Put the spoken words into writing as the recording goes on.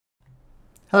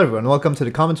Hello everyone, welcome to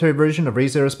the commentary version of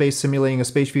Raiz Aerospace Simulating a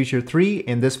Space Future 3.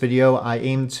 In this video, I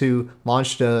aim to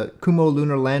launch the Kumo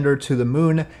lunar lander to the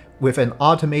moon with an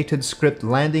automated script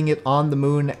landing it on the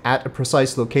moon at a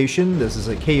precise location. This is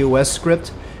a KOS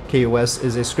script. KOS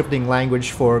is a scripting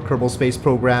language for Kerbal Space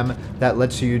Program that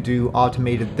lets you do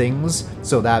automated things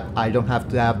so that I don't have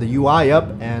to have the UI up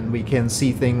and we can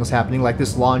see things happening like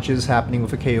this launch is happening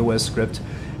with a KOS script.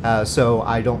 So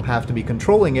I don't have to be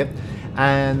controlling it.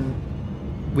 And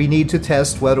we need to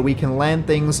test whether we can land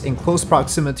things in close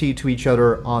proximity to each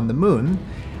other on the moon,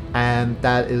 and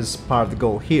that is part of the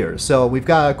goal here. So we've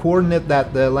got a coordinate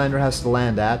that the lander has to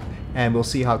land at, and we'll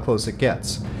see how close it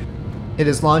gets. It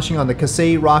is launching on the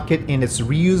Kasei rocket in its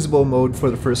reusable mode for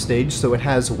the first stage, so it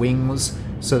has wings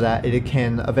so that it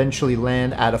can eventually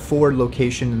land at a forward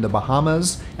location in the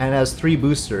Bahamas, and has 3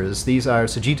 boosters. These are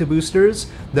Sagitta boosters.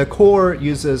 The core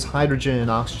uses hydrogen and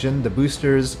oxygen. The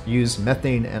boosters use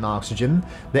methane and oxygen.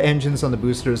 The engines on the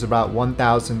boosters are about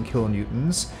 1,000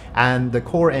 kilonewtons, and the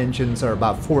core engines are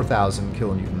about 4,000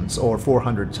 kilonewtons, or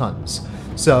 400 tons.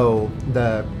 So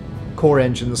the core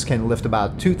engines can lift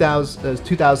about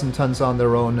 2,000 tons on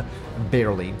their own,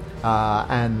 barely,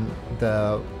 and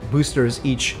the boosters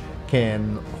each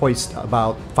can hoist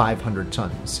about 500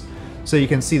 tons. So you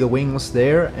can see the wings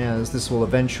there, as this will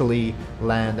eventually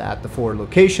land at the forward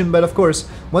location. But of course,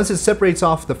 once it separates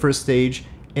off the first stage,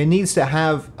 it needs to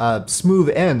have a smooth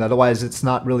end, otherwise it's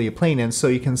not really a plane end. So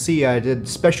you can see I did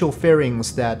special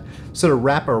fairings that sort of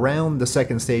wrap around the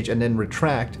second stage and then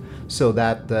retract so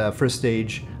that the first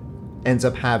stage ends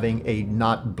up having a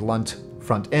not blunt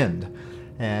front end.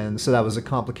 And so that was a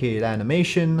complicated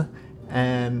animation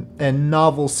and a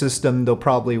novel system, though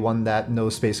probably one that no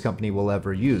space company will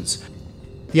ever use.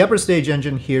 The upper stage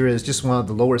engine here is just one of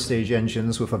the lower stage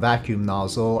engines with a vacuum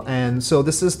nozzle, and so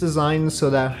this is designed so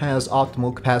that it has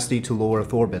optimal capacity to low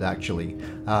Earth orbit actually.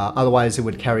 Otherwise it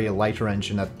would carry a lighter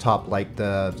engine at the top like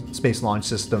the Space Launch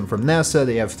System from NASA.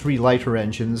 They have 3 lighter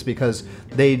engines because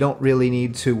they don't really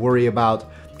need to worry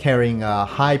about carrying a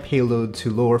high payload to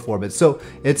low Earth orbit. So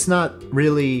it's not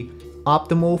really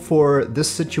optimal for this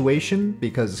situation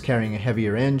because it's carrying a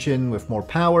heavier engine with more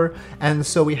power, and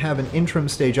so we have an interim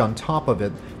stage on top of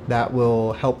it that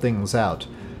will help things out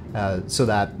so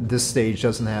that this stage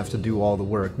doesn't have to do all the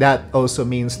work. That also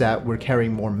means that we're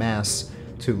carrying more mass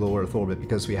to low Earth orbit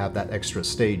because we have that extra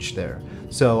stage there.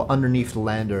 So underneath the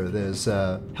lander there's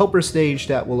a helper stage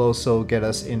that will also get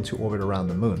us into orbit around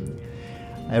the moon.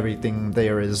 Everything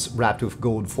there is wrapped with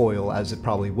gold foil, as it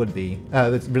probably would be.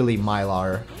 It's really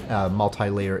mylar,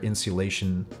 multi-layer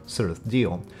insulation sort of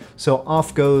deal. So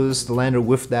off goes the lander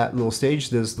with that little stage.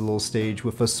 There's the little stage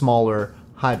with a smaller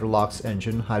Hydrolox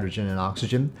engine, hydrogen and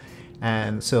oxygen.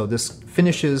 And so this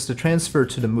finishes the transfer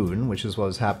to the moon, which is what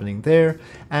is happening there,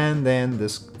 and then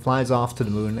this flies off to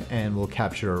the moon and will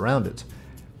capture around it.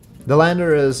 The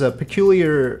lander is a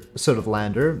peculiar sort of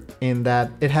lander in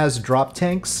that it has drop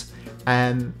tanks,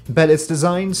 but it's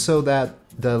designed so that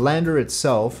the lander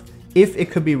itself, if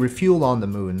it could be refueled on the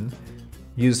moon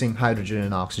using hydrogen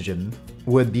and oxygen,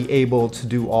 would be able to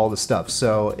do all the stuff.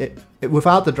 So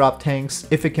without the drop tanks,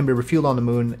 if it can be refueled on the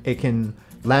moon, it can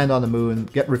land on the moon,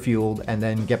 get refueled, and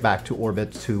then get back to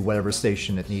orbit to whatever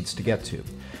station it needs to get to.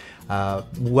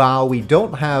 While we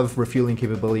don't have refueling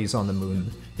capabilities on the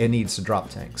moon, it needs the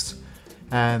drop tanks.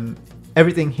 And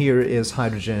everything here is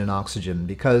hydrogen and oxygen,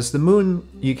 because the moon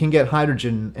you can get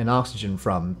hydrogen and oxygen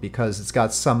from because it's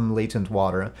got some latent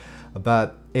water,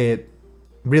 but it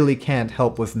really can't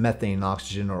help with methane,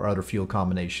 oxygen, or other fuel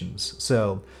combinations.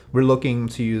 So we're looking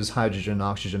to use hydrogen and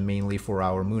oxygen mainly for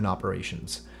our moon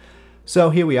operations.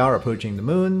 So here we are approaching the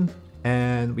moon,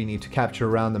 and we need to capture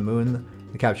around the moon.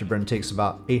 The capture burn takes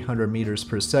about 800 meters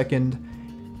per second.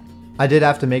 I did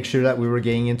have to make sure that we were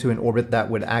getting into an orbit that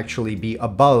would actually be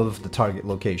above the target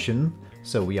location,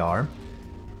 so we are.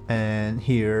 And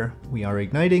here we are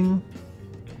igniting.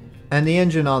 And the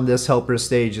engine on this helper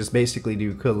stage is basically the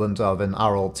equivalent of an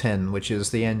RL-10, which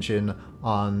is the engine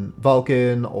on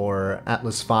Vulcan or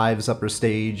Atlas V's upper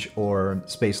stage or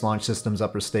Space Launch System's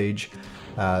upper stage.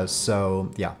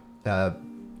 So yeah,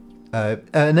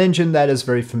 an engine that is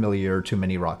very familiar to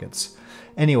many rockets.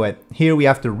 Anyway, here we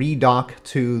have to redock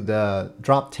to the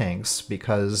drop tanks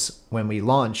because when we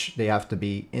launch, they have to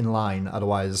be in line.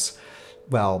 Otherwise,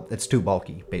 well, it's too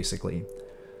bulky, basically.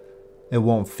 It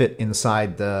won't fit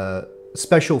inside the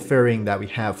special fairing that we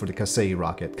have for the Kasei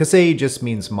rocket. Kasei just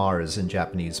means Mars in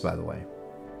Japanese, by the way.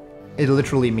 It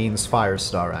literally means fire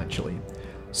star, actually.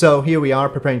 So here we are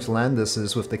preparing to land. This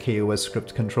is with the KOS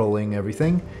script controlling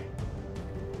everything.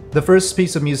 The first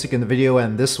piece of music in the video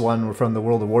and this one were from the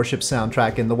World of Warship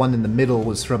soundtrack, and the one in the middle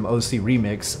was from OC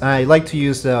Remix. I like to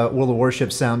use the World of Warship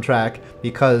soundtrack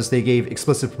because they gave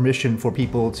explicit permission for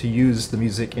people to use the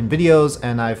music in videos,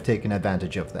 and I've taken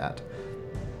advantage of that.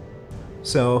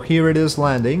 So here it is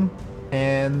landing,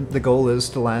 and the goal is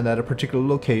to land at a particular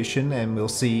location, and we'll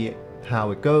see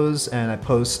how it goes, and I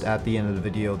post at the end of the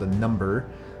video the number,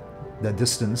 the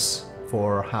distance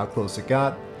for how close it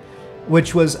got,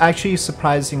 which was actually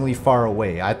surprisingly far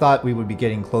away. I thought we would be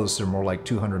getting closer, more like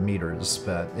 200 meters,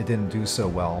 but it didn't do so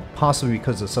well, possibly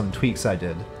because of some tweaks I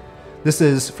did. This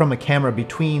is from a camera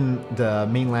between the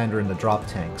main lander and the drop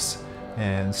tanks,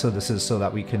 and so this is so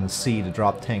that we can see the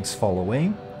drop tanks fall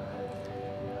away.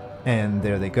 And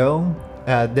there they go.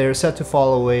 They're set to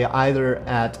fall away either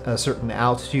at a certain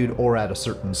altitude or at a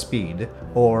certain speed,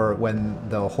 or when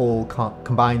the whole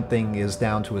combined thing is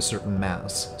down to a certain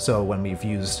mass, so when we've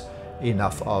used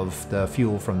enough of the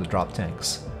fuel from the drop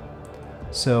tanks.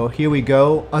 So here we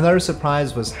go. Another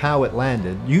surprise was how it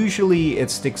landed. Usually it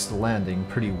sticks to landing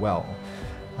pretty well.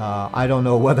 I don't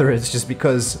know whether it's just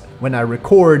because when I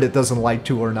record it doesn't like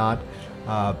to or not,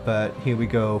 but here we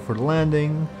go for the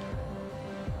landing.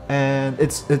 And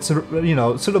it's you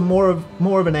know, sort of more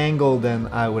of an angle than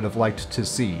I would have liked to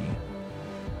see.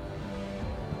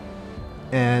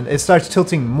 And it starts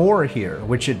tilting more here,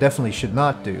 which it definitely should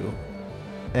not do.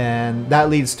 And that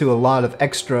leads to a lot of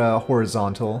extra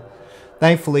horizontal.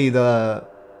 Thankfully the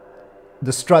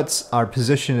struts are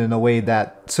positioned in a way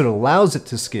that sort of allows it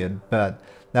to skid, but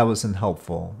that wasn't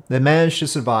helpful. They managed to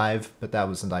survive, but that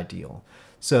wasn't ideal.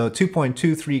 So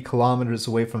 2.23 kilometers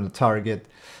away from the target.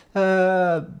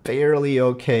 Barely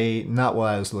okay, not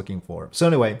what I was looking for. So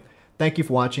anyway, thank you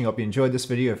for watching. Hope you enjoyed this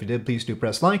video. If you did, please do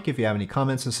press like. If you have any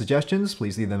comments or suggestions,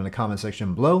 please leave them in the comment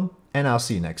section below, and I'll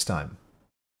see you next time.